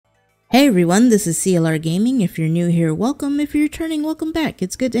Hey everyone, this is CLRgaming. If you're new here, welcome. If you're returning, welcome back.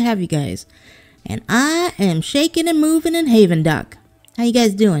 It's good to have you guys. And I am shaking and moving in HavenDock. How you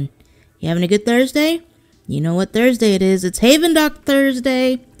guys doing? You having a good Thursday? You know what Thursday it is. It's HavenDock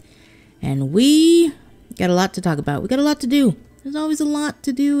Thursday. And we got a lot to talk about. We got a lot to do. There's always a lot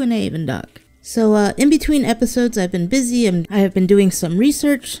to do in HavenDock. So in between episodes, I've been busy and I have been doing some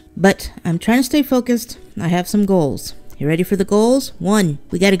research, but I'm trying to stay focused. I have some goals. You ready for the goals? 1,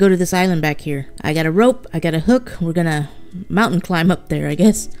 we got to go to this island back here. I got a rope, I got a hook. We're gonna mountain climb up there, I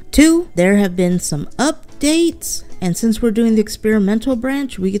guess. 2, there have been some updates, and since we're doing the experimental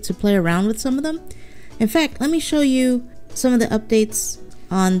branch, we get to play around with some of them. In fact, let me show you some of the updates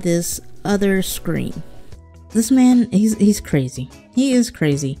on this other screen. This man, he's crazy. He is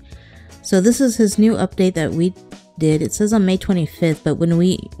crazy. So this is his new update that we did. It says on May 25th, but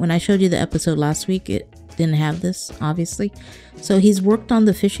when I showed you the episode last week, it didn't have this, obviously. So he's worked on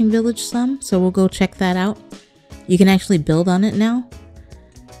the fishing village some, so we'll go check that out. You can actually build on it now.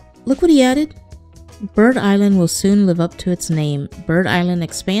 Look what he added. Bird Island will soon live up to its name. Bird Island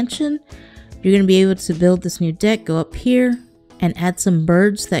expansion. You're going to be able to build this new deck, go up here, and add some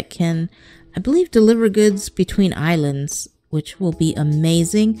birds that can, I believe, deliver goods between islands, which will be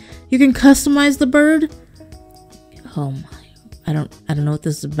amazing. You can customize the bird. Oh my. I don't know what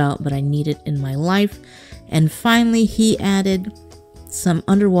this is about, but I need it in my life. And finally, he added some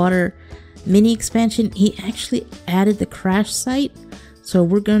underwater mini expansion. He actually added the crash site. So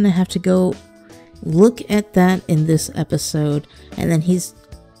we're going to have to go look at that in this episode. And then he's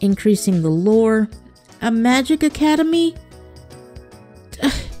increasing the lore. A magic academy.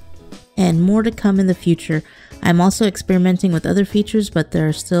 And more to come in the future. I'm also experimenting with other features, but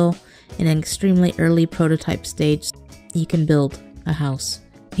they're still in an extremely early prototype stage. You can build a house.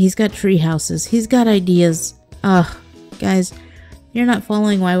 He's got tree houses. He's got ideas. Guys, you're not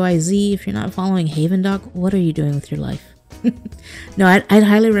following YYZ. If you're not following HavenDock, what are you doing with your life? No, I'd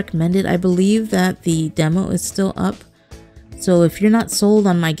highly recommend it. I believe that the demo is still up. So if you're not sold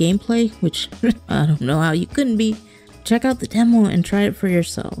on my gameplay, which I don't know how you couldn't be, check out the demo and try it for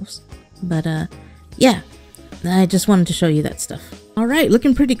yourselves. But yeah, I just wanted to show you that stuff. Alright,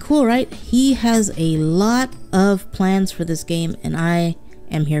 looking pretty cool, right? He has a lot of plans for this game, and I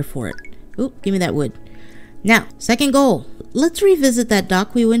am here for it. Oop, give me that wood. Now, second goal. Let's revisit that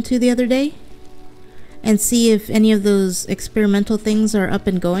dock we went to the other day and see if any of those experimental things are up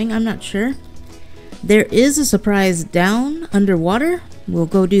and going. I'm not sure. There is a surprise down underwater. We'll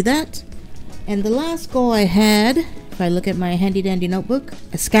go do that. And the last goal I had, if I look at my handy dandy notebook,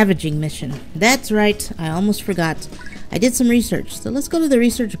 a scavenging mission. That's right, I almost forgot. I did some research, so let's go to the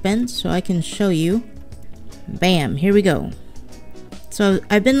research bench so I can show you. Bam, here we go. So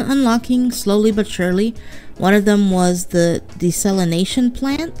I've been unlocking slowly but surely. One of them was the desalination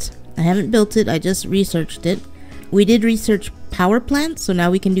plant. I haven't built it, I just researched it. We did research power plants, so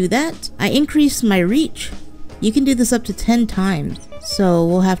now we can do that. I increased my reach. You can do this up to 10 times. So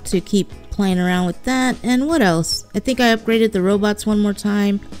we'll have to keep playing around with that. And what else? I think I upgraded the robots one more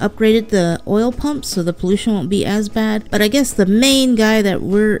time, upgraded the oil pumps so the pollution won't be as bad. But I guess the main guy that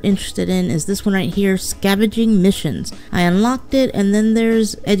we're interested in is this one right here, scavenging missions. I unlocked it, and then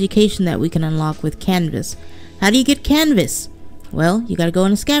there's education that we can unlock with canvas. How do you get canvas? Well, you gotta go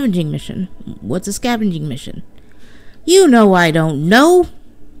on a scavenging mission. What's a scavenging mission? You know I don't know,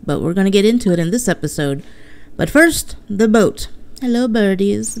 but we're gonna get into it in this episode. But first, the boat. Hello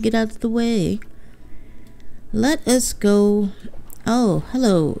birdies, get out of the way. Let us go. Oh,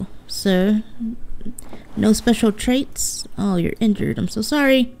 hello, sir. No special traits? Oh, you're injured. I'm so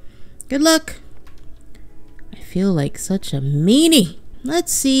sorry. Good luck. I feel like such a meanie.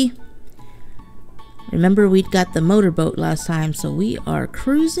 Let's see. Remember, we'd got the motorboat last time, so we are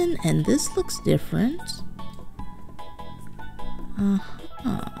cruising, and this looks different.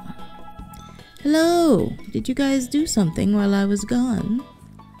 Hello! Did you guys do something while I was gone?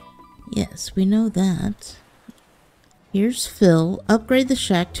 Yes, we know that. Here's Phil. Upgrade the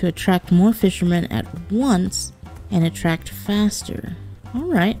shack to attract more fishermen at once and attract faster.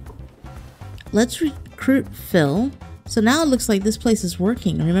 Alright. Let's recruit Phil. So now it looks like this place is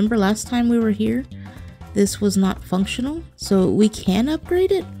working. Remember last time we were here? This was not functional. So we can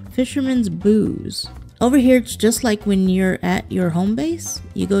upgrade it? Fisherman's booze. Over here, it's just like when you're at your home base.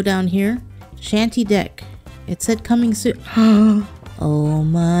 You go down here. Shanty deck. It said coming soon. Oh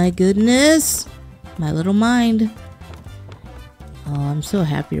my goodness. My little mind. Oh, I'm so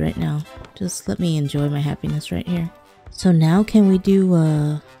happy right now. Just let me enjoy my happiness right here. So now can we do,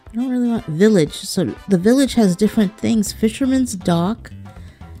 I don't really want village. So the village has different things. Fisherman's dock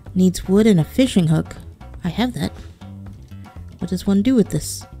needs wood and a fishing hook. I have that. What does one do with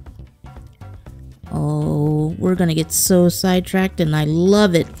this? Oh, we're gonna get so sidetracked and I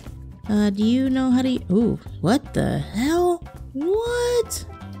love it. Do you know how to... Ooh, what the hell? What?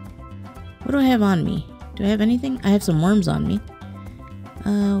 What do I have on me? Do I have anything? I have some worms on me.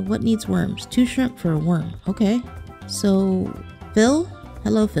 What needs worms? 2 shrimp for a worm. Okay. So, Phil?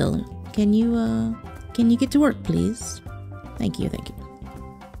 Hello, Phil. Can you get to work, please? Thank you, thank you.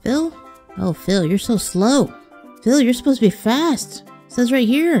 Phil? Oh, Phil, you're so slow. Phil, you're supposed to be fast. It says right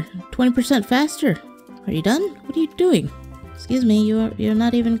here, 20% faster. Are you done? What are you doing? Excuse me, you're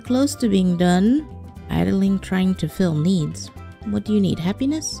not even close to being done. Idling, trying to fill needs. What do you need?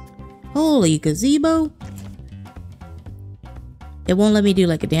 Happiness? Holy gazebo! It won't let me do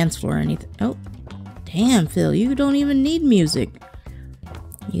like a dance floor or anything. Oh, damn, Phil, you don't even need music.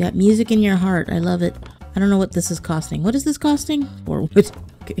 You got music in your heart. I love it. I don't know what this is costing. What is this costing? 4 wood.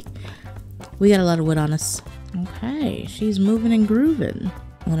 Okay. We got a lot of wood on us. Okay, she's moving and grooving.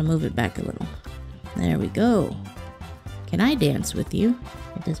 I'm gonna move it back a little. There we go. Can I dance with you?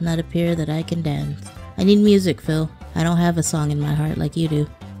 It does not appear that I can dance. I need music, Phil. I don't have a song in my heart like you do.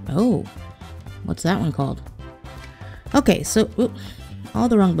 Oh, what's that one called? Okay, so, oops, all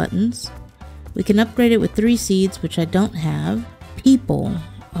the wrong buttons. We can upgrade it with 3 seeds, which I don't have. People.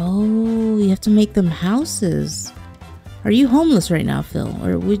 Oh, you have to make them houses. Are you homeless right now, Phil?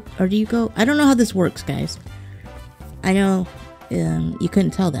 Or do you go... I don't know how this works, guys. I know you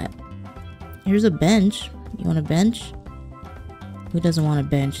couldn't tell that. Here's a bench. You want a bench? Who doesn't want a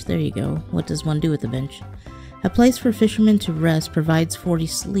bench? There you go. What does one do with a bench? A place for fishermen to rest provides 40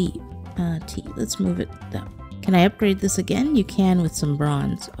 sleep. Tea. Let's move it down. Can I upgrade this again? You can with some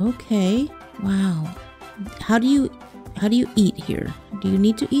bronze. Okay. Wow. How do you eat here? Do you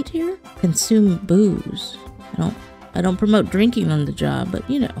need to eat here? Consume booze. I don't promote drinking on the job, but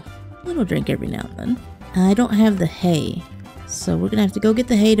you know, a little drink every now and then. I don't have the hay, so we're gonna have to go get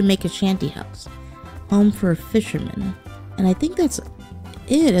the hay to make a shanty house. Home for a fisherman. And I think that's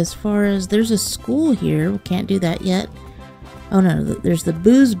it as far as there's a school here. We can't do that yet. Oh no, there's the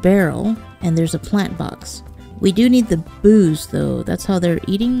booze barrel and there's a plant box. We do need the booze though. That's how they're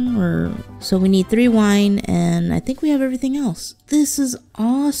eating, or so we need 3 wine and I think we have everything else. This is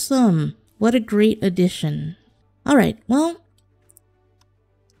awesome. What a great addition. All right, well,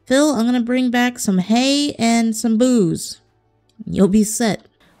 Phil, I'm gonna bring back some hay and some booze. You'll be set.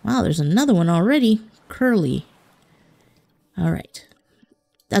 Wow, there's another one already. Curly. All right.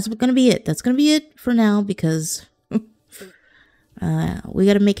 That's gonna be it. That's gonna be it for now because we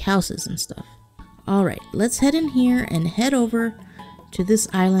gotta make houses and stuff. All right, let's head in here and head over to this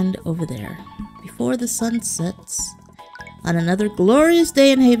island over there before the sun sets on another glorious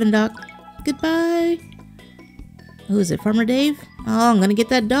day in HavenDock. Goodbye. Who is it, Farmer Dave? Oh, I'm gonna get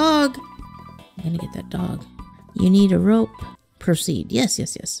that dog. I'm gonna get that dog. You need a rope. Proceed. Yes,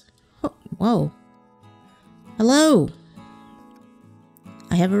 yes, yes. Oh, whoa. Hello.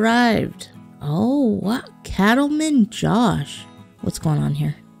 I have arrived. Oh, wow. Cattleman Josh. What's going on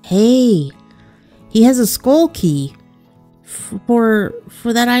here? Hey. He has a skull key for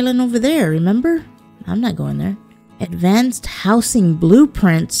that island over there, remember? I'm not going there. Advanced housing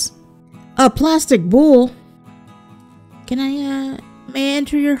blueprints. A plastic bull. Can may I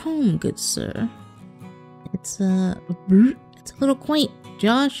enter your home, good sir? It's a little quaint,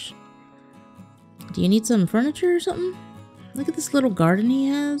 Josh. Do you need some furniture or something? Look at this little garden he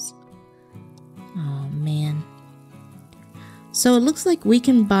has. Oh, man. So it looks like we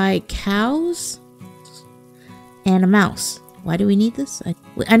can buy cows and a mouse. Why do we need this?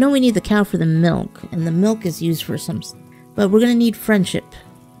 I know we need the cow for the milk, and the milk is used for some... But we're going to need friendship.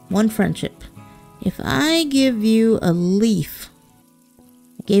 1 friendship. If I give you a leaf...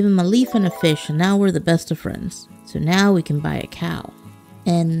 I gave him a leaf and a fish, and now we're the best of friends. So now we can buy a cow.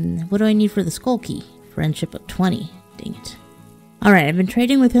 And what do I need for the skull key? Friendship of 20. Dang it. Alright, I've been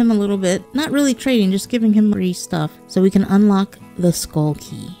trading with him a little bit. Not really trading, just giving him free stuff so we can unlock the skull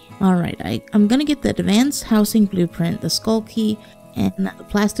key. Alright, I'm gonna get the advanced housing blueprint, the skull key, and the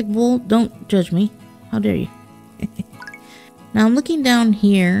plastic bowl. Don't judge me. How dare you. Now I'm looking down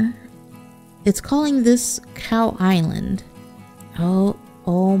here. It's calling this Cow Island.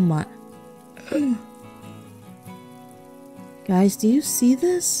 Oh my. Guys, do you see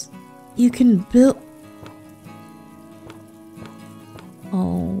this? You can build...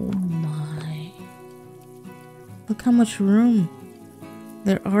 Oh my. Look how much room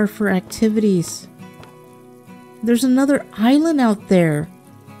there are for activities. There's another island out there.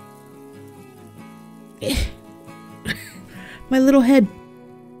 My little head.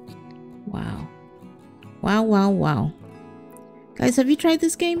 Wow. Wow, wow, wow. Guys, have you tried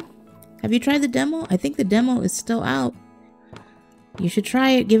this game? Have you tried the demo? I think the demo is still out. You should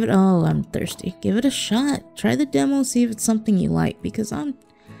try it. Give it... Oh, I'm thirsty. Give it a shot. Try the demo. See if it's something you like. Because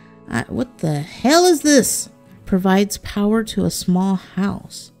what the hell is this? Provides power to a small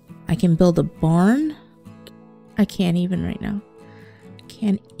house. I can build a barn. I can't even right now.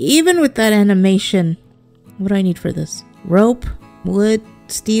 Can't even with that animation. What do I need for this? Rope, wood,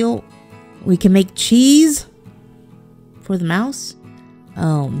 steel. We can make cheese for the mouse.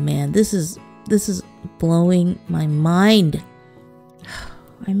 Oh man, this is blowing my mind.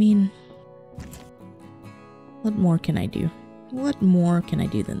 I mean, what more can I do? What more can I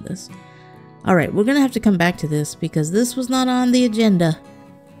do than this? Alright, we're gonna have to come back to this because this was not on the agenda.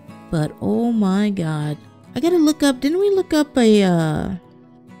 But oh my god. I gotta look up, didn't we look up a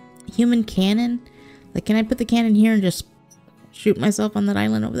human cannon? Like, can I put the cannon here and just shoot myself on that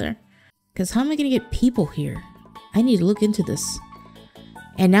island over there? Because how am I gonna get people here? I need to look into this.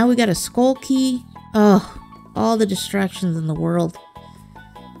 And now we got a skull key. Oh, all the distractions in the world.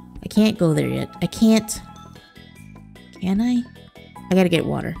 I can't go there yet. I can't. Can I? I gotta get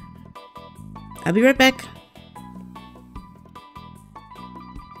water. I'll be right back.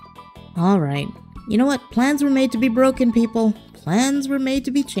 Alright. You know what? Plans were made to be broken, people. Plans were made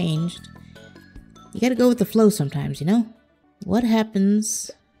to be changed. You gotta go with the flow sometimes, you know? What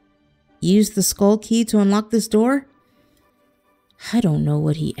happens? Use the skull key to unlock this door? I don't know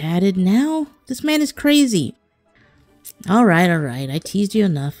what he added now. This man is crazy. Alright, alright. I teased you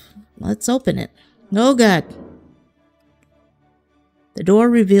enough. Let's open it. Oh god. The door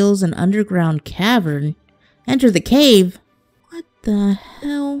reveals an underground cavern. Enter the cave. What the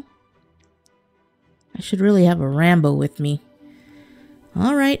hell? I should really have a Rambo with me.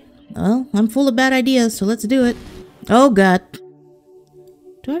 Alright. Well, I'm full of bad ideas, so let's do it. Oh god.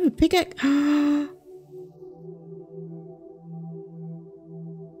 Do I have a pickaxe?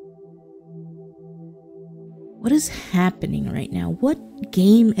 What is happening right now? What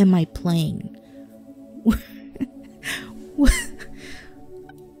game am I playing? What?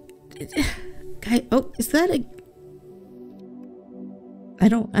 Guy, oh, is that a... I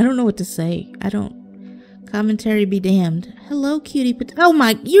don't know what to say. Commentary be damned. Hello, cutie pat... Oh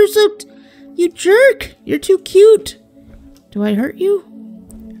my, you're so... You jerk! You're too cute! Do I hurt you?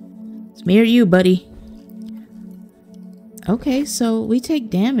 It's me or you, buddy. Okay, so we take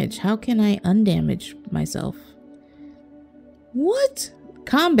damage. How can I undamage myself? What?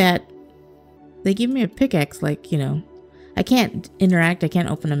 Combat? They give me a pickaxe, like, you know. I can't interact. I can't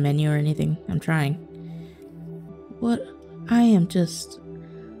open a menu or anything. I'm trying. What? I am just...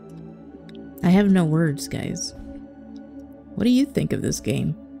 I have no words, guys. What do you think of this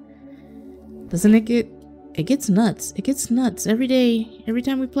game? Doesn't it get... It gets nuts. It gets nuts every day. Every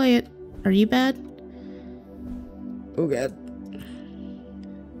time we play it. Are you bad? Oh god.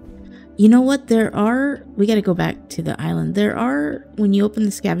 You know what? There are... We gotta go back to the island. There are, when you open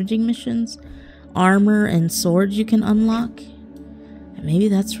the scavenging missions, armor and swords you can unlock. And maybe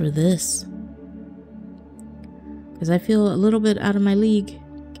that's for this. Because I feel a little bit out of my league.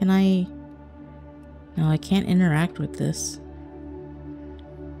 Can I... No, I can't interact with this.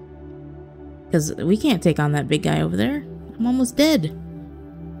 Because we can't take on that big guy over there. I'm almost dead.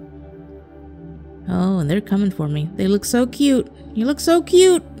 Oh, and they're coming for me. They look so cute. You look so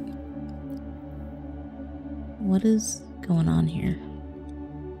cute. What is going on here?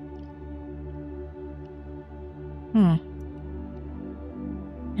 I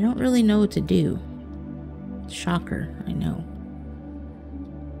don't really know what to do. Shocker, I know.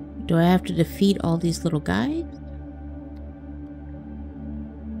 Do I have to defeat all these little guys?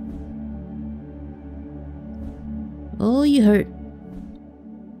 Oh, you hurt.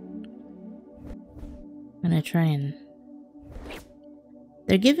 I'm gonna try and...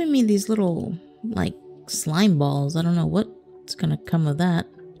 They're giving me these little, like, slime balls. I don't know what's gonna come of that.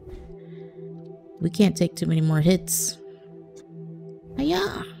 We can't take too many more hits.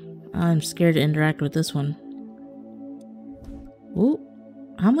 Hiya! I'm scared to interact with this one. Ooh,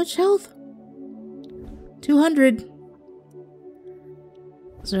 how much health? 200.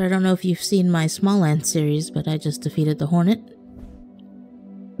 So I don't know if you've seen my Smallland series, but I just defeated the Hornet.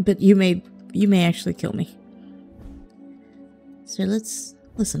 But you may actually kill me. So let's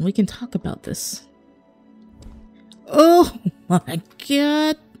listen. We can talk about this. Oh my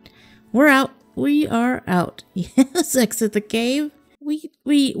god, we're out. We are out. Yes, exit the cave. We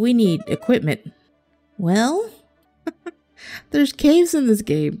need equipment. Well, there's caves in this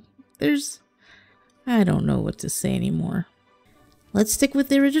game. I don't know what to say anymore. Let's stick with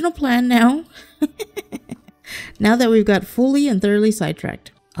the original plan now. Now that we've got fully and thoroughly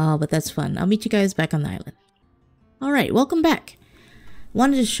sidetracked. Oh, but that's fun. I'll meet you guys back on the island. Alright, welcome back.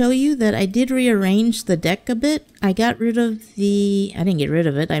 Wanted to show you that I did rearrange the deck a bit. I got rid of the... I didn't get rid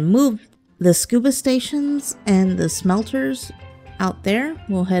of it. I moved the scuba stations and the smelters out there.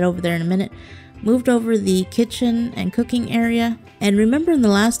 We'll head over there in a minute. Moved over the kitchen and cooking area. And remember in the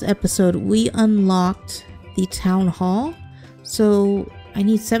last episode, we unlocked the town hall. So I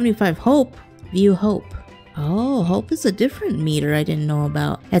need 75 hope. View hope. Oh, hope is a different meter I didn't know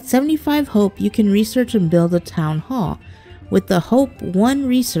about. At 75 hope, you can research and build a town hall. With the Hope 1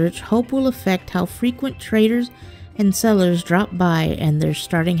 research, hope will affect how frequent traders and sellers drop by and their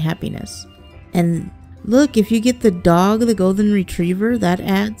starting happiness. And look, if you get the dog, the golden retriever, that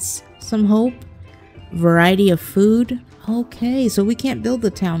adds some hope. Variety of food. Okay, so we can't build the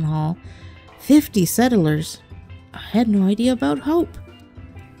town hall. 50 settlers. I had no idea about hope.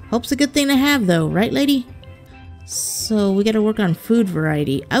 Hope's a good thing to have though, right lady? So we gotta work on food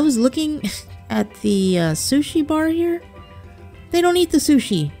variety. I was looking at the sushi bar here. They don't eat the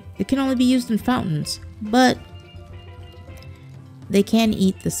sushi. It can only be used in fountains. But they can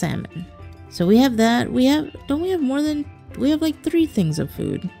eat the salmon. So we have that. Don't we have more than... We have like 3 things of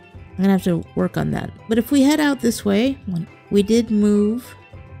food. I'm gonna have to work on that. But if we head out this way, we did move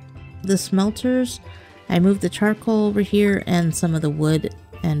the smelters. I moved the charcoal over here and some of the wood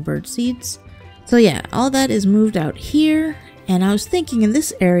and bird seeds. So yeah, all that is moved out here. And I was thinking in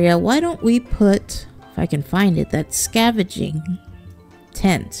this area, why don't we put... If I can find it, that scavenging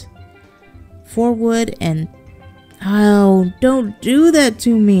tent. 4 wood and... Oh, don't do that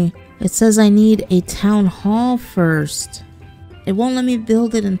to me. It says I need a town hall first. It won't let me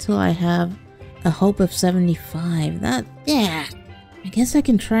build it until I have a hope of 75. That... Yeah. I guess I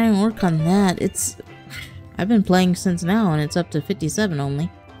can try and work on that. It's... I've been playing since now and it's up to 57 only.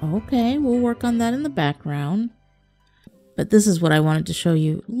 Okay, we'll work on that in the background. But this is what I wanted to show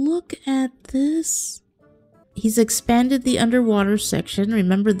you. Look at this. He's expanded the underwater section.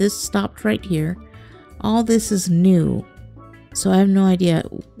 Remember, this stopped right here. All this is new. So I have no idea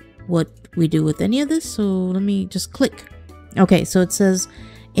what we do with any of this. So let me just click. Okay, so it says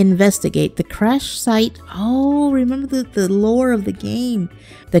investigate the crash site. Oh, remember the lore of the game.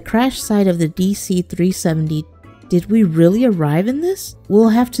 The crash site of the DC-370. Did we really arrive in this? We'll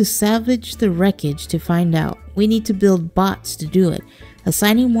have to salvage the wreckage to find out. We need to build bots to do it.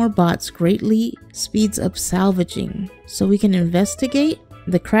 Assigning more bots greatly speeds up salvaging. So we can investigate.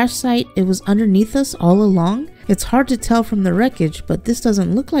 The crash site, it was underneath us all along. It's hard to tell from the wreckage, but this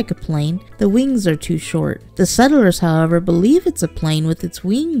doesn't look like a plane. The wings are too short. The settlers, however, believe it's a plane with its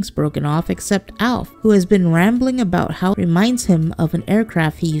wings broken off, except Alf, who has been rambling about how it reminds him of an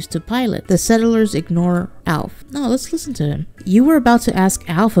aircraft he used to pilot. The settlers ignore Alf. No, let's listen to him. You were about to ask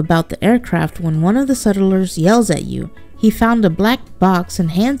Alf about the aircraft when one of the settlers yells at you. He found a black box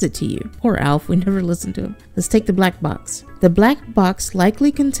and hands it to you. Poor Alf, we never listened to him. Let's take the black box. The black box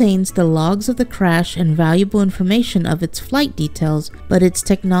likely contains the logs of the crash and valuable information of its flight details, but its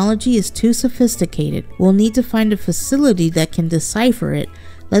technology is too sophisticated. We'll need to find a facility that can decipher it.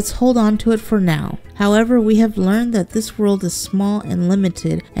 Let's hold on to it for now. However, we have learned that this world is small and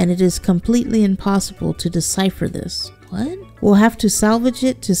limited, and it is completely impossible to decipher this. What? We'll have to salvage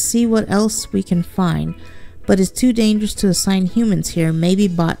it to see what else we can find. But it's too dangerous to assign humans here. Maybe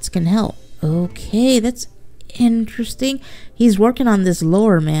bots can help. Okay, that's interesting. He's working on this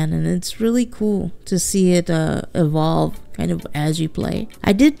lore, man, and it's really cool to see it evolve kind of as you play.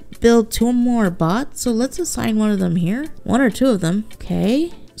 I did build 2 more bots, so let's assign one of them here. 1 or 2 of them.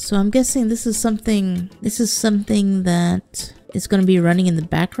 Okay, so I'm guessing this is something that is going to be running in the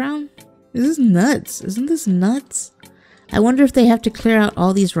background. This is nuts. Isn't this nuts? I wonder if they have to clear out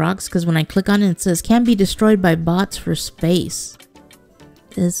all these rocks, because when I click on it, it says can be destroyed by bots for space.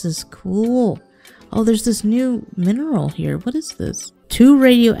 This is cool. Oh, there's this new mineral here. What is this? Too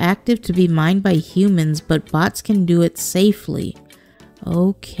radioactive to be mined by humans, but bots can do it safely.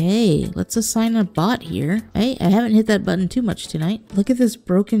 Okay, let's assign a bot here. Hey, I haven't hit that button too much tonight. Look at this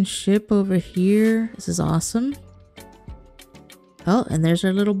broken ship over here. This is awesome. Oh, and there's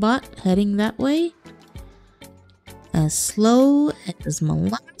our little bot heading that way. As slow as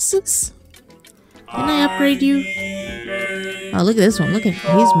molasses. Can I upgrade you? Oh, look at this one. Look at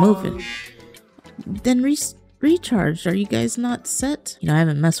him. He's moving. Then recharged. Are you guys not set? You know, I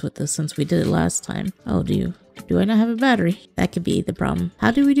haven't messed with this since we did it last time. Oh, do I not have a battery? That could be the problem.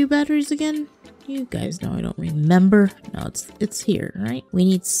 How do we do batteries again? You guys know I don't remember. No, it's here, right? We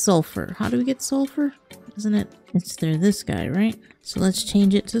need sulfur. How do we get sulfur? Isn't it? It's through this guy, right? So let's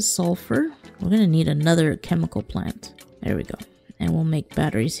change it to sulfur. We're gonna need another chemical plant. There we go. And we'll make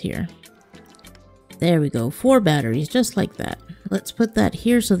batteries here. There we go. 4 batteries, just like that. Let's put that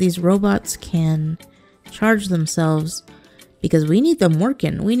here so these robots can charge themselves because we need them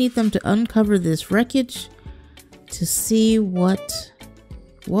working. We need them to uncover this wreckage to see what...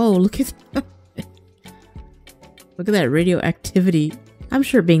 Whoa, look at look at that radioactivity. I'm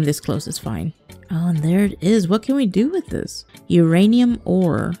sure being this close is fine. Oh, and there it is. What can we do with this? Uranium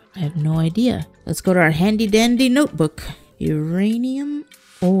ore. I have no idea. Let's go to our handy dandy notebook. Uranium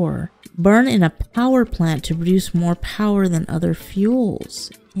ore. Burn in a power plant to produce more power than other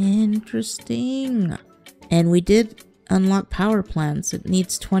fuels. Interesting. And we did unlock power plants. It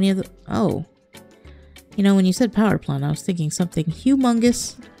needs 20 of the... Oh. You know, when you said power plant, I was thinking something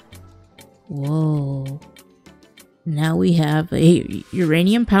humongous. Whoa. Now we have a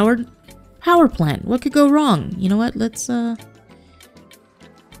uranium powered power plant. What could go wrong? You know what? Let's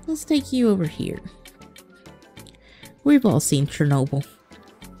take you over here. We've all seen Chernobyl.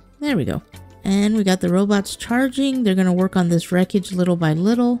 There we go. And we got the robots charging. They're gonna work on this wreckage little by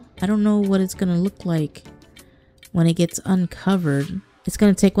little. I don't know what it's gonna look like when it gets uncovered. It's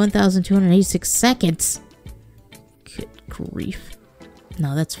gonna take 1,286 seconds. Good grief.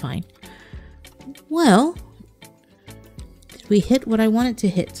 No, that's fine. Well, did we hit what I wanted to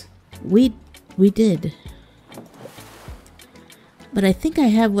hit? We did. But I think I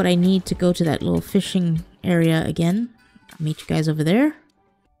have what I need to go to that little fishing area again. I'll meet you guys over there.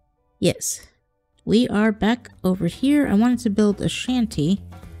 Yes. We are back over here. I wanted to build a shanty.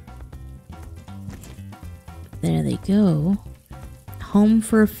 There they go. Home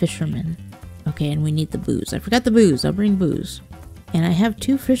for a fisherman. Okay, and we need the booze. I forgot the booze. I'll bring booze. And I have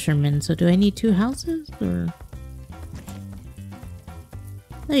 2 fishermen, so do I need 2 houses or?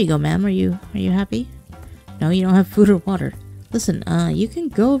 There you go, ma'am. Are you happy? No, you don't have food or water. Listen, you can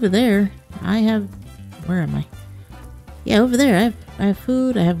go over there. I have... Where am I? Yeah, over there. I have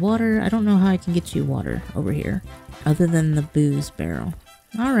food. I have water. I don't know how I can get you water over here. Other than the booze barrel.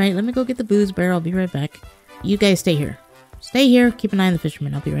 Alright, let me go get the booze barrel. I'll be right back. You guys stay here. Stay here. Keep an eye on the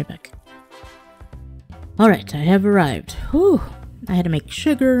fisherman. I'll be right back. Alright, I have arrived. Whew. I had to make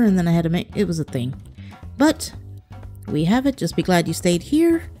sugar and then I had to make... It was a thing. But we have it. Just be glad you stayed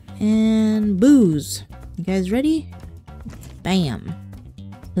here. And booze. You guys ready? Bam.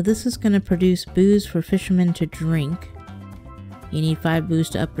 So this is going to produce booze for fishermen to drink. You need 5 booze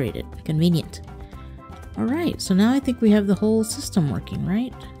to upgrade it. Convenient. Alright, so now I think we have the whole system working,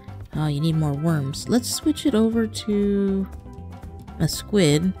 right? Oh, you need more worms. Let's switch it over to a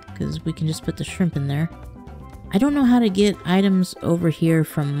squid, because we can just put the shrimp in there. I don't know how to get items over here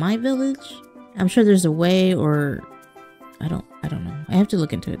from my village. I'm sure there's a way, or... I don't know. I have to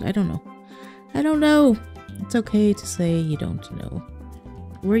look into it. I don't know. I don't know! It's okay to say you don't know.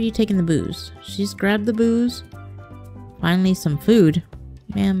 Where are you taking the booze? She's grabbed the booze. Finally, some food.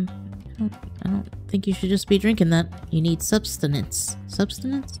 Ma'am, I don't think you should just be drinking that. You need substance.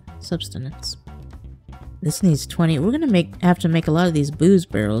 Substance? Substance. This needs 20. We're gonna have to make a lot of these booze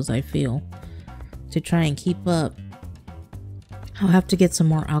barrels, I feel, to try and keep up. I'll have to get some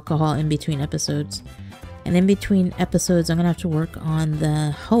more alcohol in between episodes. And in between episodes, I'm gonna have to work on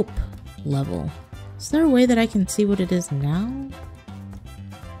the hope level. Is there a way that I can see what it is now?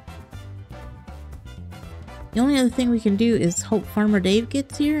 The only other thing we can do is hope Farmer Dave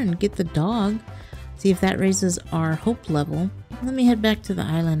gets here and get the dog. See if that raises our hope level. Let me head back to the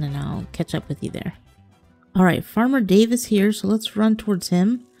island and I'll catch up with you there. Alright, Farmer Dave is here, so let's run towards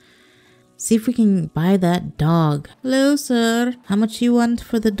him. See if we can buy that dog. Hello, sir. How much you want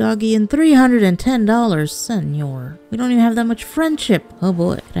for the doggy? And $310, senor. We don't even have that much friendship. Oh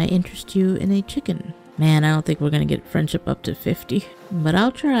boy, could I interest you in a chicken? Man, I don't think we're gonna get friendship up to 50. But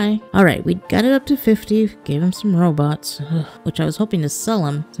I'll try. Alright, we got it up to 50. Gave him some robots, which I was hoping to sell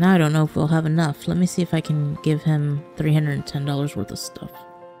him. Now I don't know if we'll have enough. Let me see if I can give him $310 worth of stuff.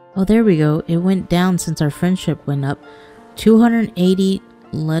 Oh, there we go. It went down since our friendship went up. 280.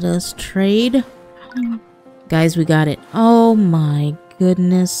 Let us trade. Guys, we got it. Oh my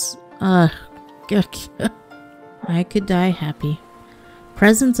goodness. I could die happy.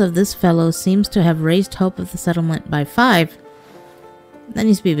 Presence of this fellow seems to have raised hope of the settlement by 5. That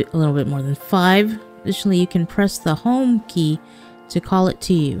needs to be a little bit more than 5. Additionally, you can press the home key to call it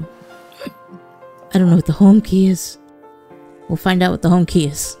to you. I don't know what the home key is. We'll find out what the home key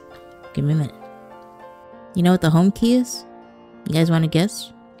is. Give me a minute. You know what the home key is? You guys want to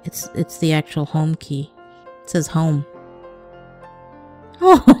guess? It's the actual home key. It says home.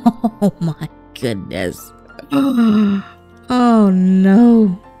 Oh my goodness. Oh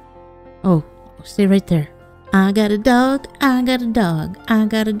no. Oh, stay right there. I got a dog, I got a dog, I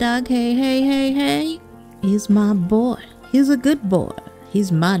got a dog, hey, hey, hey, hey. He's my boy. He's a good boy.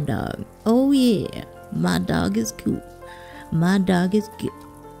 He's my dog. Oh yeah. My dog is cool. My dog is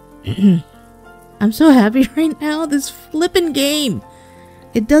good. I'm so happy right now. This flippin' game.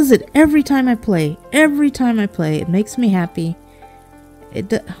 It does it every time I play. Every time I play, it makes me happy.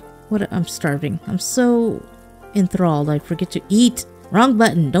 I'm starving. I'm so enthralled. I forget to eat. Wrong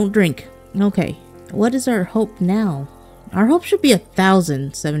button. Don't drink. Okay. What is our hope now? Our hope should be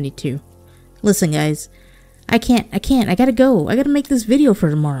 1,072. Listen, guys. I can't. I gotta go. I gotta make this video for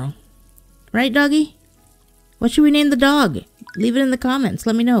tomorrow. Right, doggy? What should we name the dog? Leave it in the comments.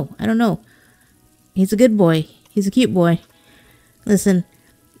 Let me know. I don't know. He's a good boy. He's a cute boy. Listen,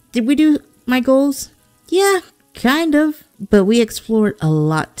 did we do my goals? Yeah, kind of. But we explored a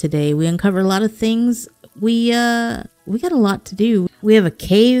lot today. We uncovered a lot of things. We got a lot to do. We have a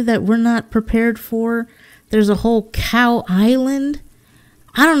cave that we're not prepared for. There's a whole cow island.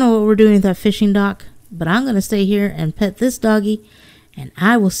 I don't know what we're doing with that fishing dock, but I'm going to stay here and pet this doggy, and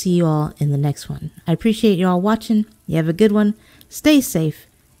I will see you all in the next one. I appreciate you all watching. You have a good one. Stay safe.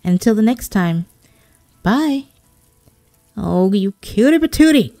 And until the next time, bye. Oh, you cutie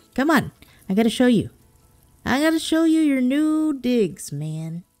patootie. Come on. I got to show you. I got to show you your new digs,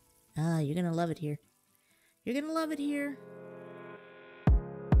 man. You're going to love it here. You're going to love it here.